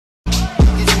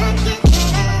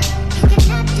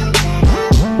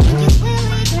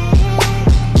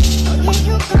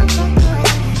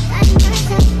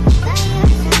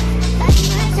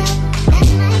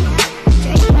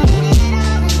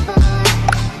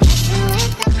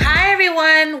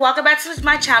welcome back to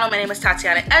my channel. My name is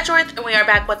Tatiana Edgeworth and we are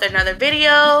back with another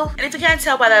video. And if you can't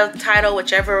tell by the title,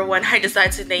 whichever one I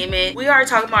decide to name it, we are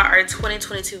talking about our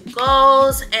 2022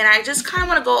 goals, and I just kind of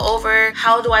want to go over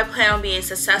how do I plan on being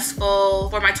successful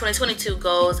for my 2022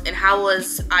 goals and how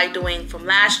was I doing from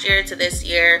last year to this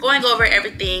year, going over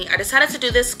everything. I decided to do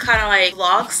this kind of like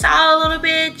vlog style a little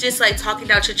bit, just like talking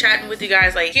down, chit-chatting with you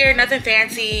guys, like here, nothing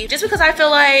fancy, just because I feel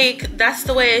like that's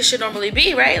the way it should normally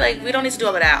be, right? Like we don't need to do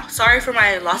all of that. Sorry for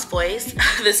my lost voice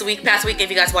this past week. If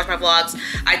you guys watch my vlogs,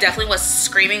 I definitely was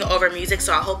screaming over music,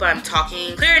 so I hope I'm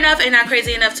talking clear enough and not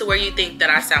crazy enough to where you think that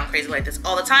I sound crazy like this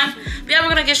all the time. But yeah, we're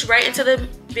gonna get right into the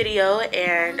video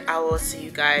and I will see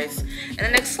you guys in the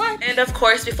next slide. And of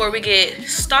course, before we get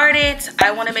started,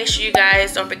 I want to make sure you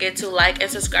guys don't forget to like and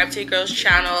subscribe to your girl's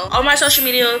channel. All my social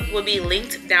media will be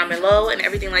linked down below and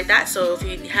everything like that, so if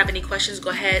you have any questions, go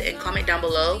ahead and comment down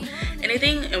below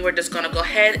anything, and we're just gonna go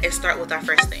ahead and start with our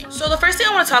first thing. So the first thing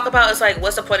I want to talk about is like,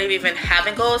 what's the point of even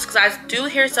having goals? Because I do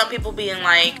hear some people being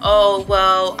like, oh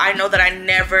well, I know that I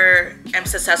never am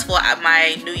successful at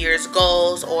my New Year's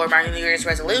goals or my New Year's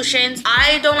resolutions.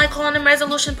 I don't like calling them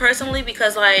resolution personally,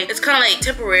 because like it's kind of like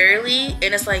temporarily,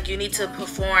 and it's like you need to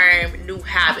perform new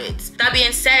habits. That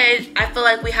being said, I feel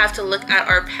like we have to look at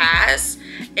our past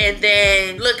and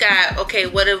then look at, okay,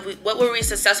 what were we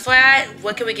successful at,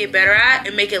 what can we get better at,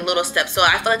 and make it little steps. So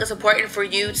I feel like it's important for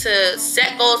you to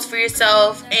set goals for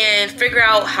yourself and figure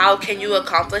out how can you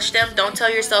accomplish them. Don't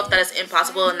tell yourself that it's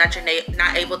impossible and that you're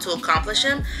not able to accomplish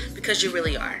them, because you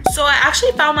really are. So I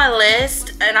actually found my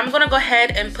list, and I'm gonna go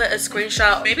ahead and put a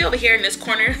screenshot maybe over here in this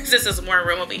corner. This is more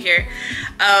room over here.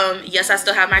 Yes, I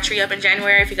still have my tree up in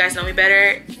January. If you guys know me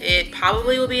better, it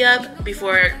probably will be up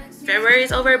before February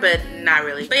is over, but not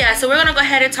really. But yeah, so we're gonna go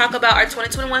ahead and talk about our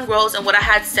 2021 goals and what I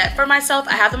had set for myself.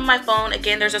 I have them on my phone.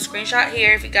 Again, there's a screenshot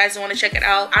here if you guys want to check it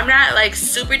out. I'm not like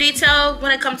super detailed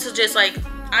when it comes to just like,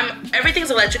 everything's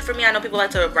electric for me. I know people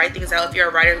like to write things out. If you're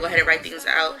a writer, go ahead and write things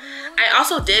out. I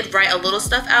also did write a little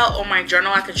stuff out on my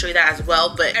journal. I can show you that as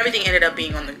well, but everything ended up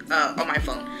being on my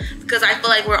phone, because I feel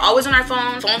like we're always on our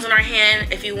phones in our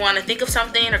hand. If you want to think of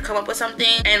something or come up with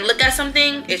something and look at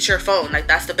something, it's your phone. Like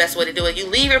that's the best way to do it. You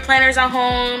leave your planners at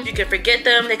home, you can forget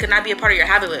them, they could not be a part of your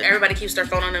habit, but everybody keeps their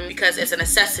phone on them because it's a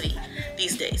necessity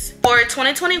these days. For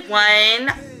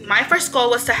 2021, my first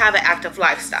goal was to have an active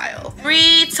lifestyle.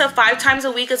 3 to 5 times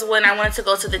a week is when I wanted to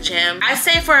go to the gym. I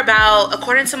say for about,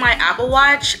 according to my Apple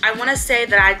Watch, I want to say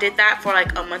that I did that for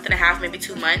like a month and a half, maybe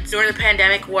 2 months during the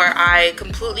pandemic, where I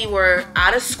completely were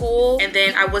out of school, and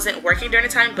then I wasn't working during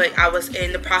the time, but I was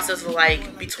in the process of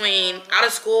like between out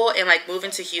of school and like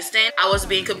moving to Houston. I was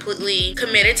being completely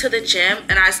committed to the gym,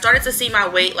 and I started to see my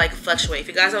weight like fluctuate. If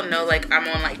you guys don't know, like I'm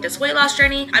on like this weight loss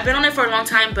journey. I've been on it for a long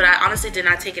time, but I honestly did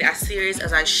not take it as serious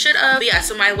as I should have. But yeah,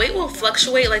 so my weight will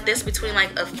fluctuate like this between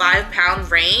like a 5-pound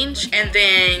range, and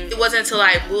then it wasn't until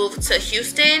I moved to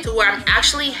Houston to where I'm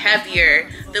actually heavier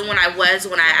than when I was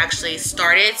when I actually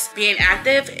started being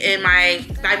active. In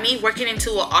by me working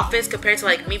into an office compared to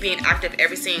like me being active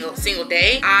every single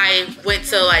day, I went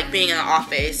to like being in an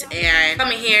office and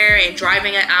coming here and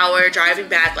driving an hour, driving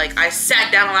back. Like I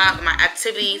sat down a lot, my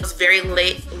activity was very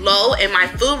low, and my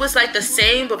food was like the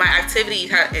same, but my activity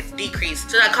had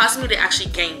decreased. So that caused me to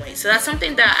actually gain weight. So that's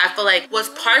something that I feel like was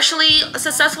partially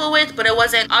successful with, but it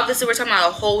wasn't. Obviously we're talking about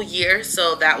a whole year,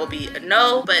 so that will be a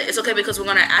no, but it's okay because we're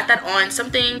gonna add that on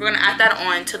we're gonna add that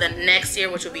on to the next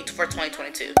year, which will be for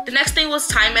 2022. The next thing was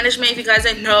time management. If you guys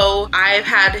didn't know, I've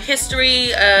had a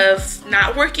history of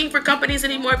not working for companies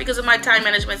anymore because of my time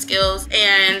management skills,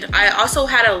 and I also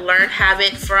had a learned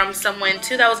habit from someone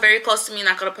too that was very close to me.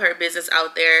 Not gonna put her business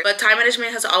out there, but time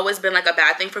management has always been like a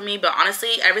bad thing for me. But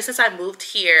honestly, ever since I moved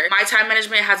here, my time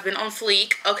management has been on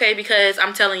fleek, okay? Because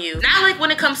I'm telling you, not like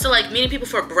when it comes to like meeting people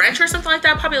for brunch or something like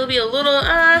that, probably will be a little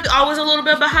always a little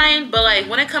bit behind, but like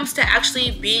when it comes to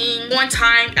actually being on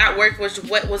time at work, which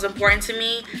what was important to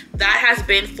me, that has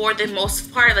been for the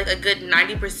most part like a good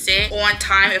 90% on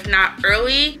time, if not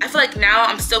early. I feel like now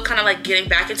I'm still kind of like getting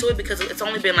back into it because it's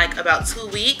only been like about 2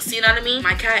 weeks, you know what I mean?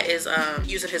 My cat is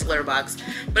using his litter box,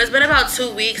 but it's been about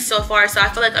 2 weeks so far, so I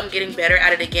feel like I'm getting better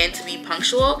at it again to be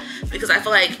punctual, because I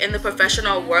feel like in the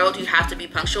professional world you have to be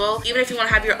punctual. Even if you want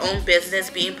to have your own business,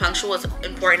 being punctual is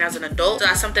important as an adult. So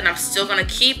that's something I'm still gonna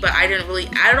keep, but I didn't really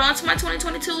add it onto my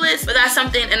 2022 list. But that's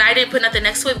something, and I didn't put nothing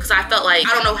next to it because I felt like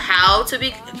I don't know how to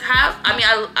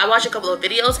I watched a couple of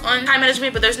videos on time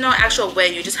management, but there's no actual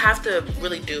way. You just have to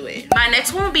really do it. My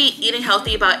next one will be eating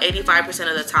healthy about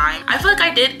 85% of the time. I feel like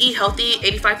I did eat healthy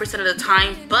 85% of the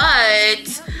time,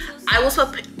 but I was,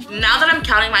 now that I'm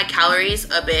counting my calories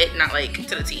a bit, not like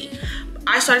to the T,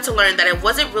 I started to learn that it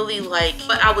wasn't really like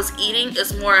what I was eating,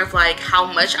 it's more of like how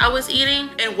much I was eating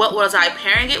and what was I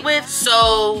pairing it with.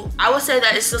 So I would say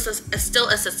that it's still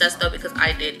a success though, because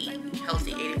I did eat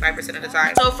healthy 85% of the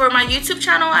time. So for my YouTube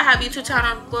channel, I have YouTube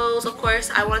channel goals. Of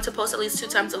course, I wanted to post at least 2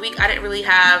 times a week. I didn't really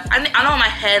have, I know in my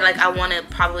head like I wanted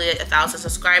probably 1,000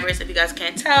 subscribers. If you guys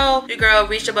can't tell, your girl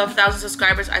reached above 1,000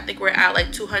 subscribers. I think we're at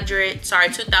like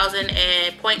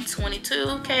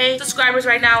 2,022K subscribers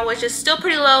right now, which is still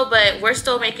pretty low, but we're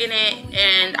still making it.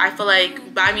 And I feel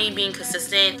like by me being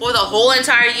consistent for the whole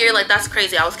entire year, like that's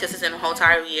crazy. I was consistent the whole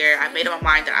entire year. I made up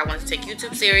my mind that I wanted to take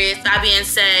YouTube serious. That being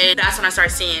said, that's when I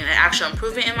started seeing an actual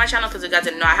improvement in my channel, because you guys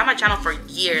didn't know, I had my channel for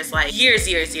years, like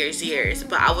years,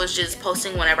 but I was just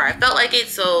posting whenever I felt like it,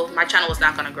 so my channel was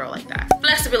not gonna grow like that.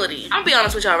 Flexibility. I'm gonna be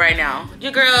honest with y'all right now,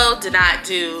 your girl did not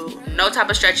do no type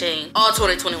of stretching all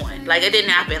 2021. Like it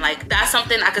didn't happen. Like that's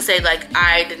something I could say like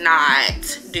I did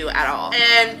not do at all.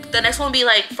 And the next one would be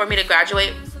like for me to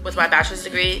graduate with my bachelor's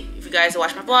degree. If you guys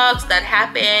watch my vlogs, that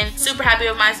happened. Super happy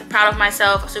with myself, proud of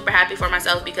myself, super happy for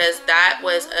myself, because that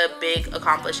was a big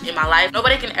accomplishment in my life.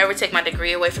 Nobody can ever take my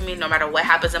degree away from me, no matter what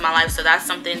happens in my life. So that's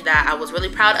something that I was really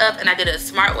proud of, and I did it a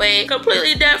smart way,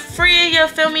 completely debt free, you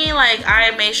feel me? Like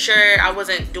I made sure I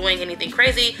wasn't doing anything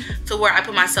crazy to where I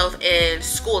put myself in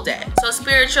school debt. So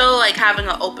spiritual, like having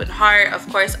an open heart. Of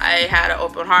course I had an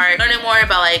open heart, learning more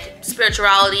about like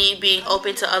spirituality, being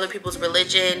open to other people's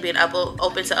religion, being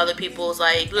open to other people's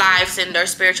like lives and their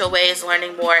spiritual ways,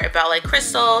 learning more about like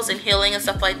crystals and healing and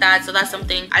stuff like that. So that's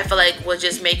something I feel like would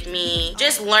just make me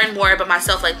just learn more about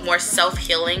myself, like more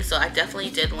self-healing. So I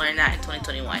definitely did learn that in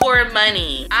 2021. For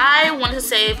money, I wanted to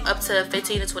save up to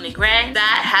 15 to 20 grand.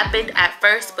 That happened at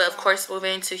first, but of course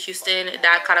moving to Houston,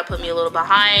 that kind of put me a little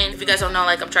behind. If you guys don't know,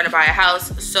 like I'm trying to buy a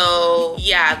house. So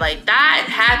yeah, like that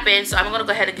happened. So I'm gonna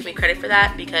go ahead and give me credit for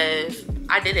that, because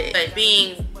I did it. But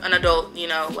being an adult, you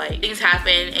know, like things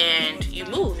happen and you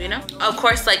move, you know. Of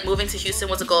course, like moving to Houston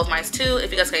was a goal of mine too.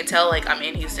 If you guys can tell, like I'm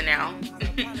in Houston now.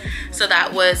 So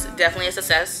that was definitely a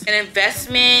success. An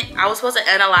investment, I was supposed to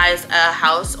analyze a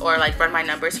house or like run my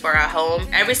numbers for a home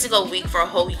every single week for a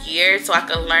whole year, so I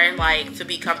could learn like to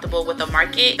be comfortable with the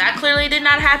market. That clearly did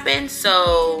not happen.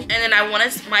 So, and then I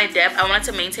wanted my debt, I wanted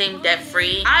to maintain debt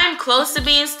free. I'm close to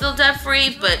being still debt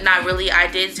free, but not really.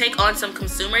 I did take on some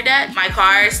consumer debt. My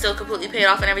car is still completely paid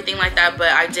off and everything like that, but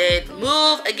I did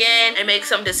move again and make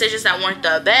some decisions that weren't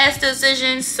the best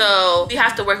decisions. So we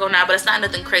have to work on that, but it's not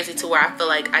nothing crazy to where I feel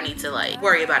like I need to like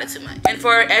worry about it too much. And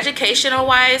for educational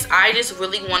wise, I just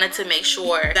really wanted to make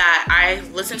sure that I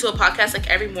listened to a podcast like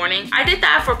every morning. I did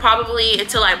that for probably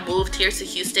until I moved here to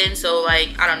Houston. So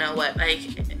like, I don't know what, like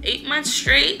 8 months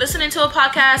straight listening to a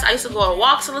podcast. I used to go on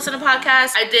walks to listen to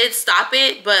podcasts. I did stop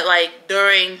it, but like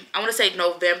during, I want to say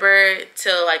November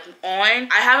till like on,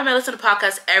 I haven't been listening to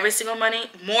podcasts every single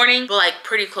morning, but like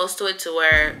pretty close to it, to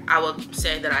where I would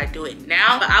say that I do it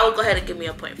now. But I would go ahead and give me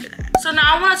a point for that. So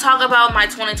now I want to talk about my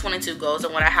 2022 goals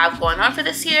and what I have going on for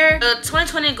this year. The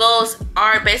 2020 goals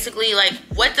are basically like,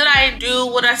 what did I do,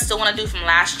 what I still want to do from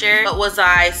last year, what was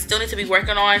I still need to be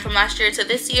working on from last year to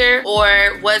this year,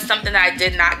 or was something that I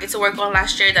did not get to work on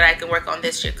last year that I can work on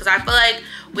this year. Because I feel like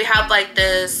we have like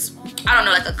this, I don't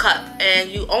know, like a cup, and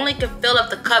you only can fill up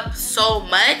the cup so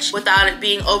much without it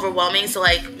being overwhelming. So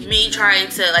like me trying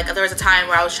to, like there was a time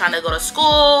where I was trying to go to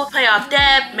school, pay off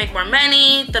debt, make more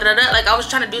money, like I was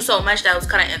trying to do so much that I was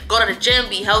kind of go to the gym,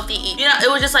 be healthy, eat. You know, it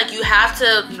was just like you have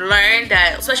to learn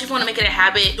that, especially if you want to make it a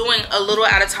habit, doing a little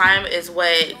at a time is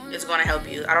what is going to help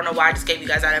you. I don't know why I just gave you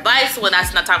guys that advice when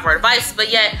that's not time for advice,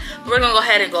 but yet we're gonna go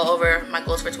ahead and go over my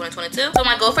goals for 2022. So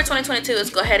my goal for 2022 is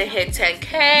go ahead and hit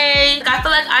 10K. Like, I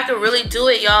feel like I could really do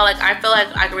it, y'all. Like I feel like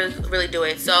I could really do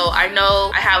it. So I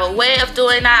know I have a way of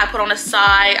doing that. I put on the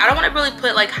side. I don't want to really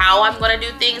put like how I'm gonna do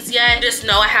things yet. Just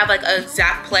know I have like an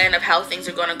exact plan of how things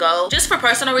are gonna go. Just for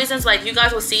personal reasons, like you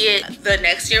guys will see it the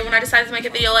next year when I decide to make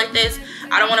a video like this.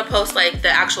 I don't want to post like the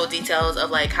actual details of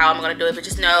like how I'm gonna do it, but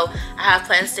just know I have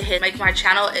plans to make my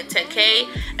channel at 10K,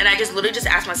 and I just literally just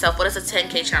ask myself, what does a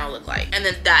 10K channel look like? And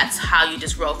then that's how you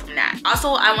just roll from that. Also,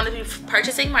 I want to be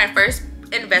purchasing my first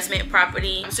investment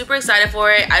property. I'm super excited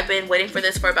for it. I've been waiting for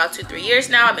this for about 2-3 years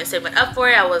now. I've been saving up for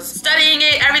it. I was studying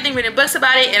it, everything, reading books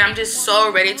about it, and I'm just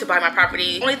so ready to buy my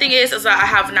property. Only thing is that I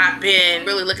have not been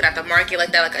really looking at the market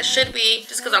like that, like I should be,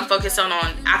 just because I'm focused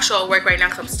on actual work right now,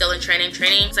 because I'm still in training.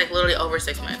 It's like literally over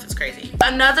 6 months. It's crazy.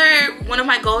 Another one of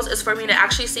my goals is for me to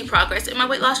actually see progress in my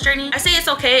weight loss journey. I say it's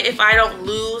okay if I don't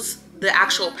lose the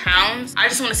actual pounds. I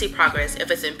just want to see progress.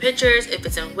 If it's in pictures, if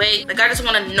it's in weight, like I just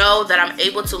want to know that I'm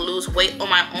able to lose weight on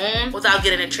my own without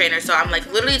getting a trainer. So I'm like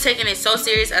literally taking it so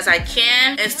serious as I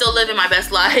can and still living my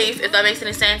best life, if that makes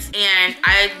any sense. And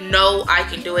I know I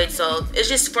can do it. So it's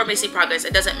just for me to see progress.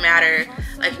 It doesn't matter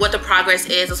like what the progress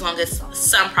is, as long as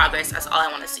some progress. That's all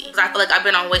I want to see. Because I feel like I've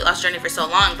been on a weight loss journey for so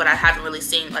long, but I haven't really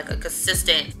seen like a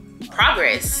consistent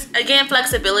progress. Again,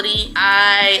 flexibility.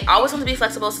 I always want to be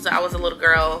flexible since I was a little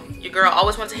girl. Your girl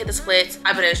always wants to hit the splits.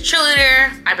 I've been a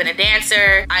cheerleader, I've been a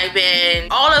dancer, I've been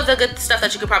all of the good stuff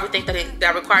that you could probably think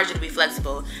that requires you to be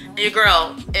flexible. And your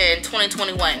girl in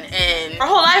 2021 and her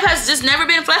whole life has just never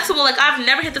been flexible. Like I've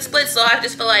never hit the splits, so I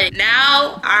just feel like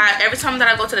now every time that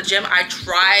I go to the gym, I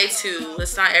try to,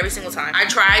 it's not every single time, I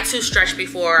try to stretch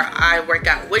before I work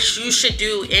out, which you should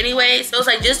do anyways. So it's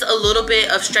like just a little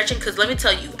bit of stretching, because let me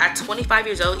tell you, at 25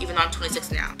 years old, even though I'm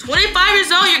 26 now, 25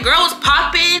 years old, your girl was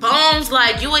popping bones.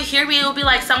 Like you would hear me, it would be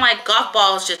like some like golf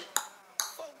balls just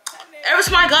every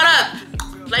time I got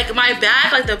up, like my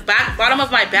back, like the bottom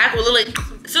of my back will literally,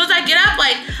 as soon as I get up,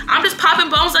 like I'm just popping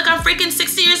bones like I'm freaking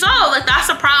 60 years old. Like that's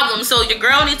a problem. So your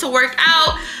girl needs to work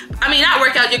out. I mean, not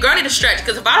work out, your girl need to stretch,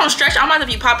 because if I don't stretch, I'm about to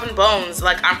be popping bones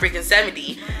like I'm freaking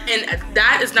 70. And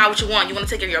that is not what you want. You want to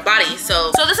take care of your body.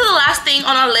 So this is the last thing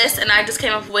on our list, and I just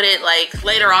came up with it like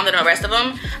later on than the rest of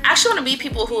them. I actually want to meet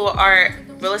people who are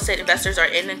real estate investors or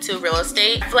into real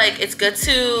estate. I feel like it's good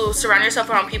to surround yourself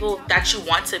around people that you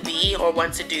want to be or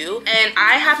want to do. And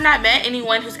I have not met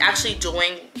anyone who's actually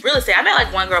doing real estate. I met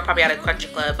like one girl probably at a country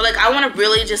club, but like I want to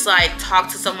really just like talk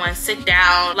to someone, sit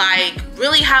down, like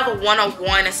really have a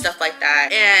one-on-one and stuff like that.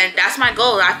 And that's my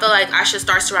goal. I feel like I should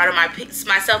start surrounding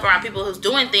myself around people who's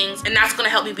doing things, and that's going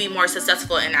to help me be more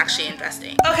successful in actually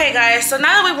investing. Okay guys, so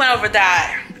now that we went over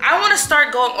that, I want to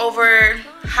start going over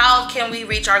how can we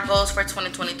reach our goals for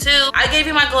 2022. I gave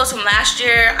you my goals from last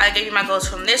year, I gave you my goals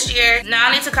from this year. Now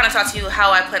I need to kind of talk to you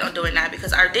how I plan on doing that,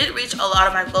 because I did reach a lot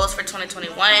of my goals for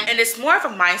 2021, and it's more of a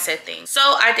mindset thing. So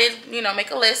I did, you know,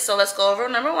 make a list. So let's go over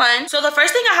number one. So the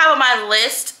first thing I have on my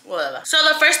list,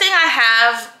 I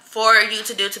have for you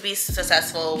to do to be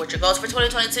successful with your goals for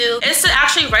 2022 is to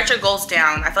actually write your goals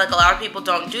down. I feel like a lot of people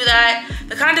don't do that.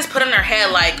 They kind of just put in their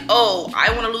head like, oh,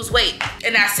 I want to lose weight,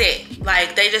 and that's it.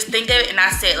 Like they just think of it and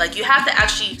that's it. Like you have to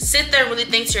actually sit there and really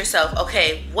think to yourself,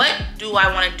 okay, what do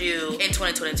I want to do in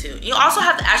 2022? You also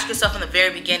have to ask yourself in the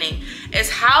very beginning is,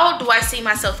 how do I see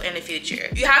myself in the future?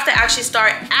 You have to actually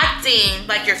start acting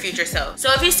like your future self.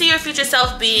 So if you see your future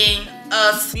self being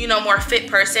a, you know, more fit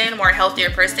person, more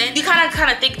healthier person, you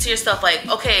kind of think to yourself like,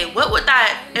 okay, what would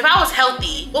that, if I was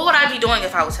healthy, what would I be doing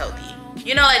if I was healthy?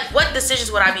 You know, like what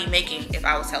decisions would I be making if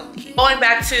I was healthy? Going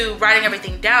back to writing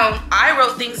everything down, I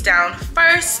wrote things down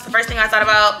first. The first thing I thought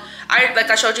about, like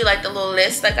I showed you like the little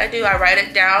list like I do, I write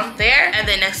it down there, and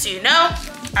then next thing you know,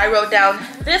 I wrote down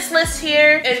this list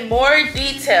here in more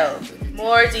detail.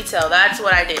 That's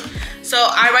what I did. So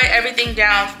I write everything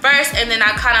down first, and then I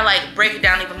kind of like break it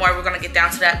down even more. We're gonna get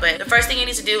down to that, but the first thing you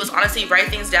need to do is honestly write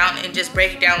things down and just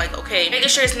break it down. Like, okay, making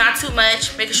sure it's not too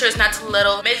much, making sure it's not too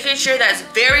little, making sure that it's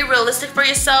very realistic for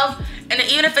yourself. And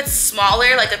even if it's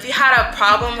smaller, like if you had a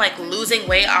problem like losing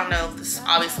weight, I don't know, this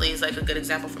obviously is like a good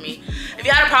example for me. If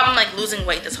you had a problem like losing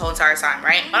weight this whole entire time,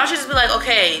 right? Why don't you just be like,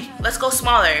 okay, let's go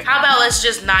smaller. How about let's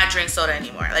just not drink soda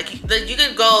anymore? Like you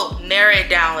could go narrow it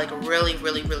down like really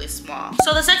small.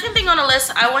 So the second thing on the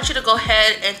list, I want you to go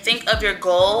ahead and think of your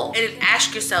goal and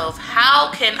ask yourself,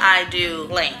 how can I do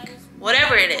blank?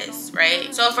 Whatever it is,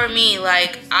 right? So for me,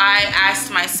 like I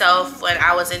asked myself when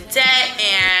I was in debt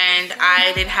and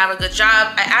I didn't have a good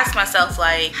job, I asked myself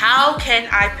like, how can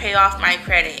I pay off my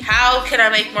credit? How can I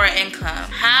make more income?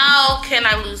 How can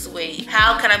I lose weight?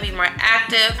 How can I be more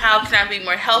active? How can I be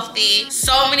more healthy?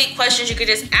 So many questions you could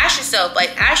just ask yourself.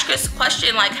 Like ask this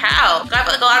question like how? I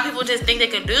feel like a lot of people just think they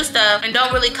can do stuff and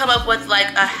don't really come up with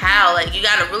like a how. Like you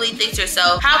gotta really think to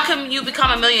yourself, how can you become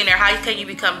a millionaire? How can you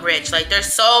become rich? Like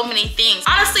there's so many things.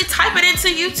 Honestly, type it into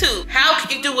YouTube. How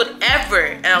can you do whatever?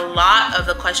 And a lot of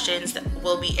the questions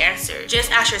will be answered.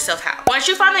 Just ask yourself how. Once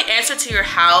you find the answer to your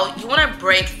how, you want to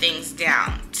break things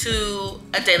down to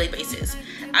a daily basis.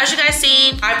 As you guys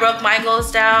seen, I broke my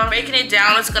goals down. Breaking it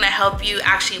down is gonna help you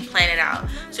actually plan it out.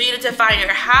 So you need to find your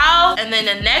how, and then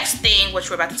the next thing, which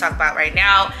we're about to talk about right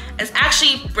now, is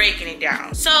actually breaking it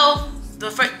down. So the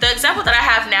example that I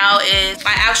have now is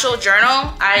my actual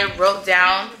journal. I wrote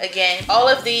down, again, all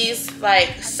of these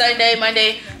like Sunday,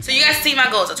 Monday. So you guys see my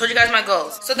goals. I told you guys my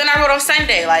goals. So then I wrote on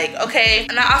Sunday, like, okay.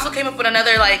 And I also came up with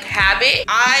another like habit.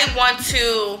 I want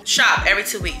to shop every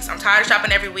 2 weeks. I'm tired of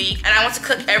shopping every week. And I want to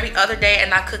cook every other day and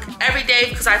not cook every day,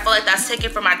 because I feel like that's taking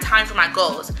from my time for my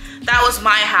goals. That was my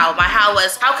how. My how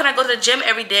was, how can I go to the gym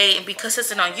every day and be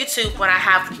consistent on YouTube when I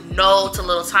have no to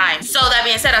little time? So that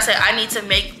being said, I said I need to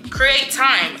create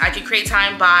time. I can create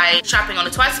time by shopping only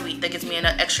twice a week. That gives me an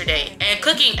extra day. And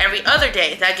cooking every other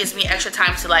day. That gives me extra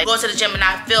time to like go to the gym and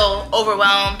not feel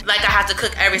overwhelmed like I have to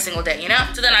cook every single day, you know?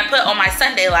 So then I put on my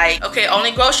Sunday like, okay,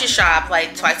 only grocery shop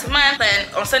like twice a month. Plan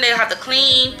on Sunday I have to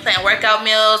clean, plan workout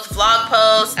meals, vlog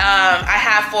posts. I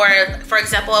have for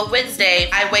example, a Wednesday,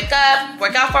 I wake up,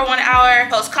 work out for 1 hour,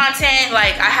 post content.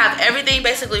 Like I have everything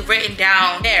basically written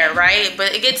down there, right?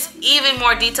 But it gets even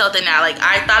more detailed than that. Like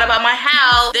I thought about my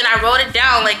how, then I wrote it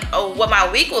down like, oh, what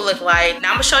my week will look like.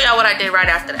 Now I'm gonna show y'all what I did right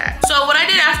after that. So what I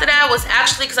did after that was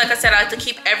actually, because like I said, I like to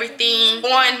keep everything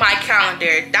on my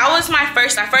calendar. That was my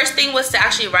first thing was to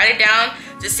actually write it down,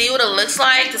 to see what it looks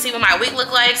like, to see what my week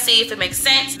looked like, see if it makes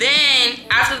sense. Then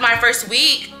after my first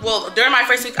week, well, during my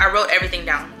first week, I wrote everything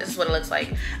down. This is what it looks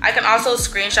like. I can also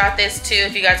screenshot this too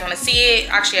if you guys want to see it.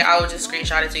 Actually, I will just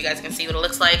screenshot it so you guys can see what it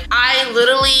looks like. I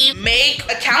literally make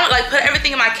a calendar, like put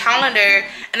everything in my calendar,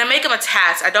 and I make them a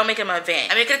task. I don't make them an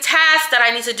event. I make a task that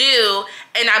I need to do,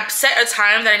 and I set a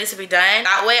time that it needs to be done.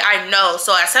 That way I know.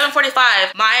 So at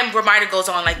 7:45, my reminder goes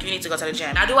on like, you need to go to the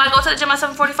gym. Now, do I go to the gym at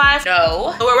 7:45?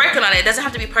 No. But we're working on it. It doesn't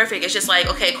have to be perfect. It's just like,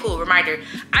 okay, cool, reminder.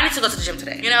 I need to go to the gym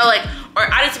today. You know, like,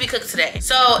 or I need to be cooking today.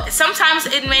 So sometimes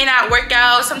it may not work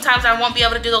out. Sometimes I won't be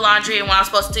able to do the laundry and what I'm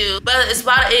supposed to. But it's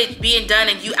about it being done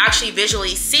and you actually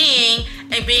visually seeing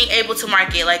and being able to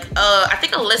mark it. Like, I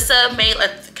think Alyssa made a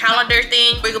calendar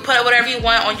thing where you can put up whatever you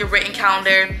want on your written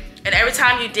calendar. And every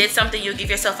time you did something, you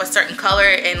give yourself a certain color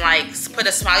and like put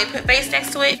a smiley face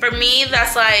next to it. For me,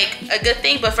 that's like a good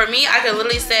thing. But for me, I could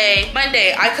literally say,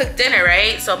 Monday, I cooked dinner,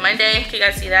 right? So Monday, can you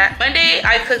guys see that? Monday,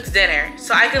 I cooked dinner.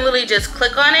 So I can literally just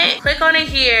click on it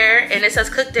here, and it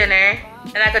says cook dinner.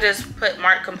 And I could just put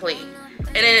mark complete.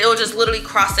 And then it will just literally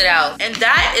cross it out. And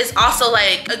that is also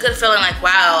like a good feeling, like,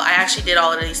 wow, I actually did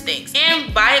all of these things.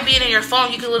 And by it being in your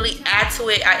phone, you can literally add to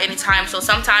it at any time. So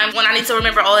sometimes when I need to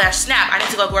remember, oh, that snap, I need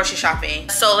to go grocery shopping.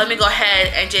 So let me go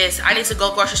ahead and I need to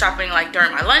go grocery shopping like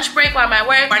during my lunch break while I'm at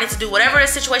work, or I need to do whatever the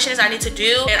situation is I need to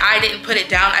do, and I didn't put it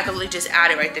down, I could literally just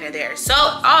add it right then and there. So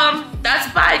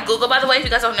that's by Google, by the way. If you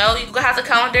guys don't know, Google has a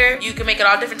calendar. You can make it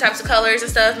all different types of colors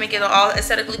and stuff, make it all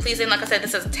aesthetically pleasing. Like I said,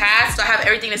 this is a task, so I have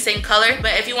everything the same color.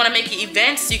 But if you want to make it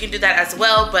events, you can do that as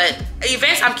well. But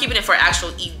events, I'm keeping it for actual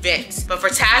events. But for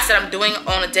tasks that I'm doing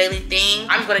on a daily thing,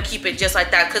 I'm gonna keep it just like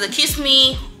that, because it keeps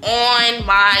me on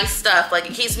my stuff. Like,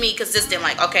 it keeps me consistent.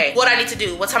 Like, okay, what I need to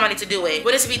do, what time I need to do it,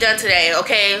 what needs to be done today.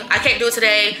 Okay, I can't do it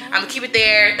today, I'm gonna keep it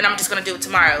there, and I'm just gonna do it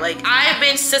tomorrow. Like,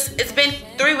 it's been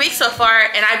 3 weeks so far,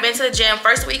 and I've been to the gym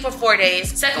first week for 4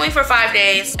 days, second week for 5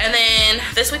 days, and then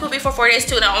this week will be for 4 days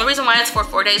too. And the only reason why it's for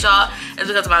 4 days, y'all, is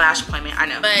because of my lash appointment. I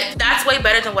know, but that's way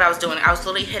better than what I was doing. I was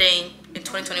literally hitting in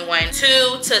 2021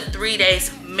 2 to 3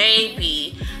 days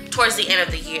maybe towards the end of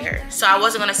the year. So I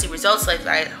wasn't gonna see results like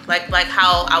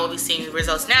how I will be seeing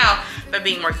results now, but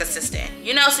being more consistent,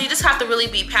 you know? So you just have to really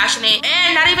be passionate,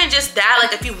 and not even just that,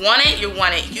 like if you want it, you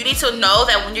want it. You need to know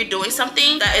that when you're doing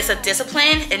something, that it's a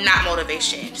discipline and not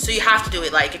motivation. So you have to do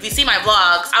it. Like, if you see my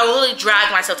vlogs, I will really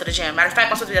drag myself to the gym. Matter of fact,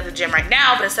 I'm supposed to be at the gym right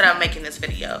now, but instead I'm making this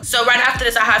video. So right after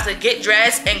this, I have to get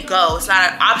dressed and go. It's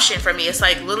not an option for me. It's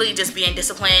like literally just being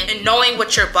disciplined and knowing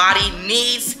what your body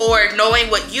needs, or knowing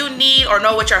what you need, or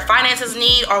know what your finances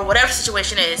need, or whatever the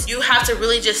situation is. You have to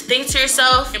really just think to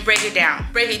yourself and break it down.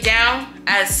 Break it down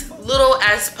as little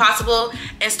as possible,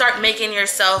 and start making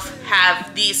yourself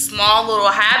have these small little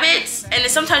habits. And then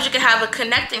sometimes you can have a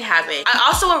connecting habit. I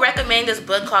also would recommend this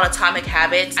book called Atomic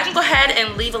Habits. I can go ahead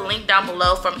and leave a link down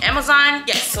below from Amazon.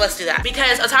 Yes, so let's do that.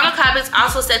 Because Atomic Habits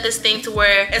also said this thing to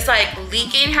where it's like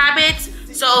leaking habits.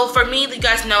 So for me, you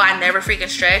guys know I never freaking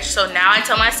stretch. So now I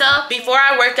tell myself, before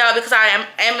I work out, because I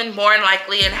am more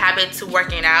likely in habit to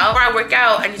working out, before I work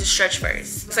out, I need to stretch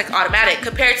first. It's like automatic,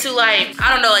 compared to like,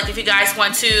 I don't know, like if you guys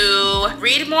want to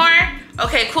read more,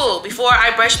 okay, cool. Before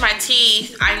I brush my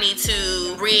teeth, I need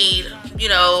to read, you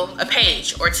know, a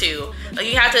page or two. Like,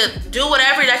 you have to do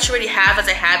whatever that you already have as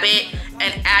a habit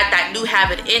and add that new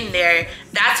habit in there.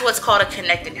 That's what's called a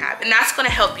connecting habit, and that's gonna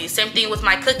help you. Same thing with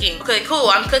my cooking. Okay, cool,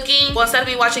 I'm cooking. Well, instead of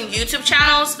me watching YouTube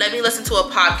channels, let me listen to a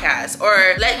podcast,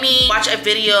 or let me watch a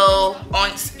video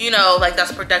on, you know, like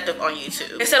that's productive on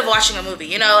YouTube, instead of watching a movie,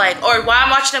 you know, like, or while I'm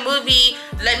watching a movie,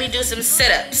 let me do some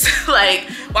sit-ups. Like,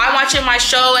 while I'm watching my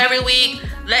show every week,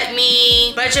 let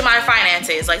me budget my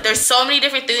finances. Like, there's so many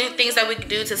different things that we can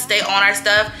do to stay on our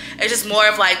stuff. It's just more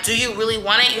of like, do you really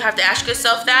want it? You have to ask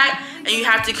yourself that, and you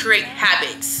have to create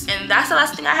habits. And that's the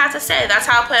last thing I have to say. That's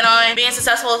how I plan on being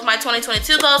successful with my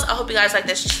 2022 goals. I hope you guys like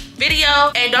this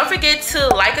video. And don't forget to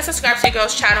like and subscribe to your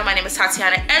girl's channel. My name is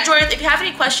Tatiana Edgeworth. If you have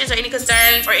any questions or any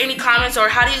concerns or any comments, or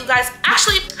how do you guys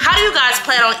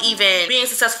plan on even being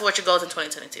successful with your goals in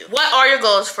 2022? What are your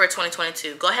goals for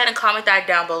 2022? Go ahead and comment that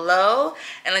down below.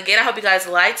 And again, I hope you guys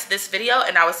liked this video,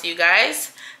 and I will see you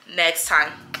guys next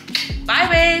time. Bye,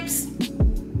 babes.